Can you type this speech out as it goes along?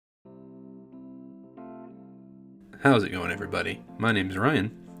How's it going, everybody? My name's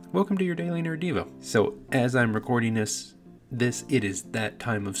Ryan. Welcome to your Daily Nerd Devo. So, as I'm recording this, it is that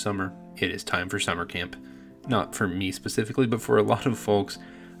time of summer. It is time for summer camp. Not for me specifically, but for a lot of folks,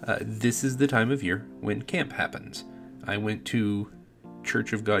 this is the time of year when camp happens. I went to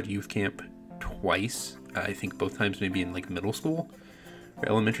Church of God Youth Camp twice. I think both times maybe in middle school or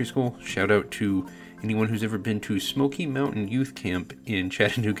elementary school. Shout out to anyone who's ever been to Smoky Mountain Youth Camp in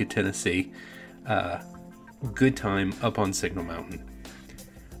Chattanooga, Tennessee. Good time up on Signal Mountain.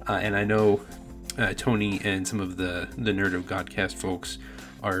 And I know Tony and some of the Nerd of Godcast folks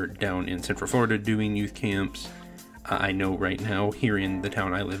are down in Central Florida doing youth camps. I know right now here in the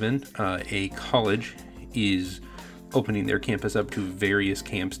town I live in, a college is opening their campus up to various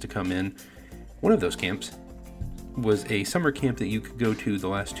camps to come in. One of those camps was a summer camp that you could go to the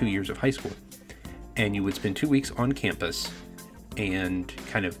last 2 years of high school. And you would spend 2 weeks on campus and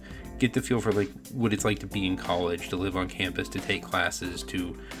kind of get the feel for what it's like to be in college, to live on campus, to take classes,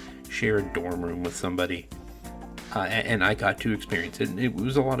 to share a dorm room with somebody. And I got to experience it. It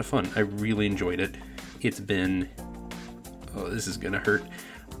was a lot of fun. I really enjoyed it. It's been, this is gonna hurt.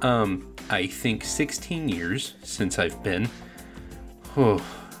 I think 16 years since I've been.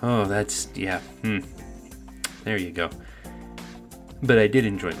 That's, yeah. There you go. But I did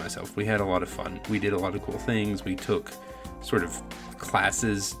enjoy myself. We had a lot of fun. We did a lot of cool things. We took sort of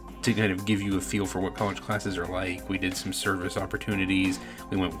classes to kind of give you a feel for what college classes are like. We did some service opportunities.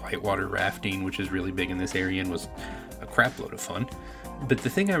 We went whitewater rafting, which is really big in this area and was a crap load of fun. But the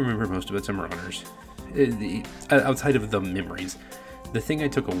thing I remember most about Summer Honors, outside of the memories, the thing I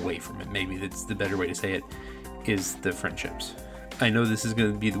took away from it, maybe that's the better way to say it, is the friendships. I know this is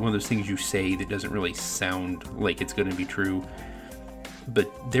going to be one of those things you say that doesn't really sound like it's going to be true,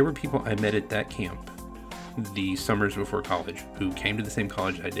 but there were people I met at that camp the summers before college who came to the same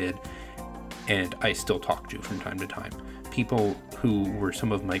college I did, and I still talk to from time to time. People who were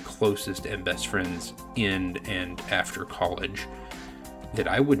some of my closest and best friends in and after college that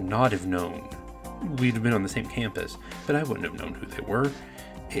I would not have known. We'd have been on the same campus, but I wouldn't have known who they were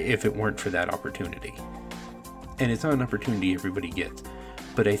if it weren't for that opportunity. And it's not an opportunity everybody gets,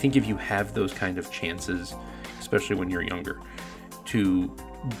 but I think if you have those kind of chances, especially when you're younger, to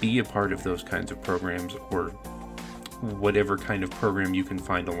be a part of those kinds of programs, or whatever kind of program you can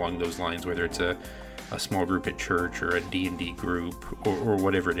find along those lines, whether it's a small group at church or a D&D group or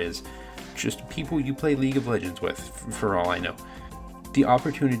whatever it is, just people you play League of Legends with, for all I know. The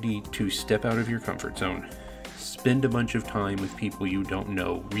opportunity to step out of your comfort zone, spend a bunch of time with people you don't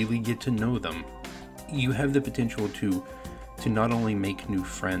know, really get to know them. You have the potential to not only make new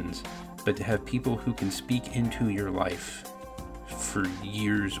friends, but to have people who can speak into your life for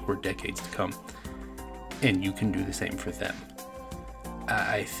years or decades to come, and you can do the same for them.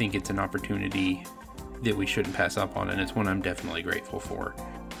 I think it's an opportunity that we shouldn't pass up on, and it's one I'm definitely grateful for.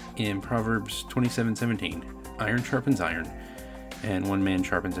 In Proverbs 27:17, iron sharpens iron, and one man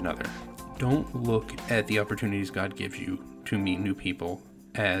sharpens another. Don't look at the opportunities God gives you to meet new people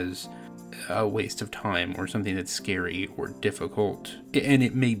as a waste of time or something that's scary or difficult, and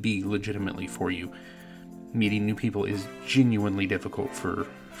it may be legitimately for you. Meeting new people is genuinely difficult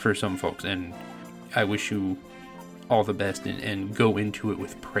for some folks, and I wish you all the best, and go into it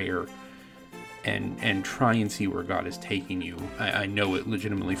with prayer and try and see where God is taking you. I know it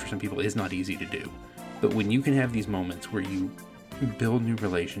legitimately for some people is not easy to do, but when you can have these moments where you build new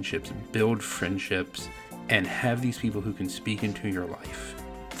relationships, build friendships, and have these people who can speak into your life,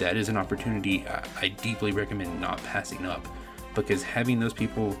 that is an opportunity I deeply recommend not passing up, because having those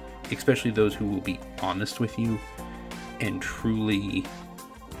people, especially those who will be honest with you and truly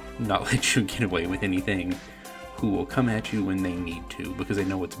not let you get away with anything, who will come at you when they need to because they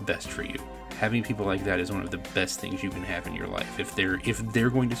know what's best for you. Having people like that is one of the best things you can have in your life. If they're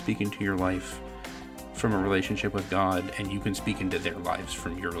going to speak into your life from a relationship with God, and you can speak into their lives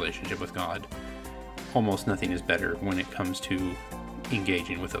from your relationship with God, almost nothing is better when it comes to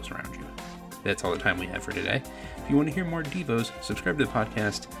engaging with those around you. That's all the time we have for today. If you want to hear more Devos, subscribe to the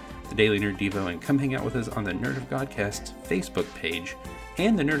podcast, The Daily Nerd Devo, and come hang out with us on the Nerd of Godcast Facebook page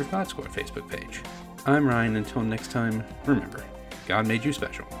and the Nerd of God Squad Facebook page. I'm Ryan. Until next time, remember, God made you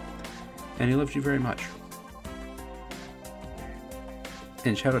special, and He loves you very much.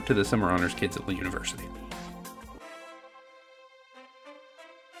 And shout out to the Summer Honors kids at the university.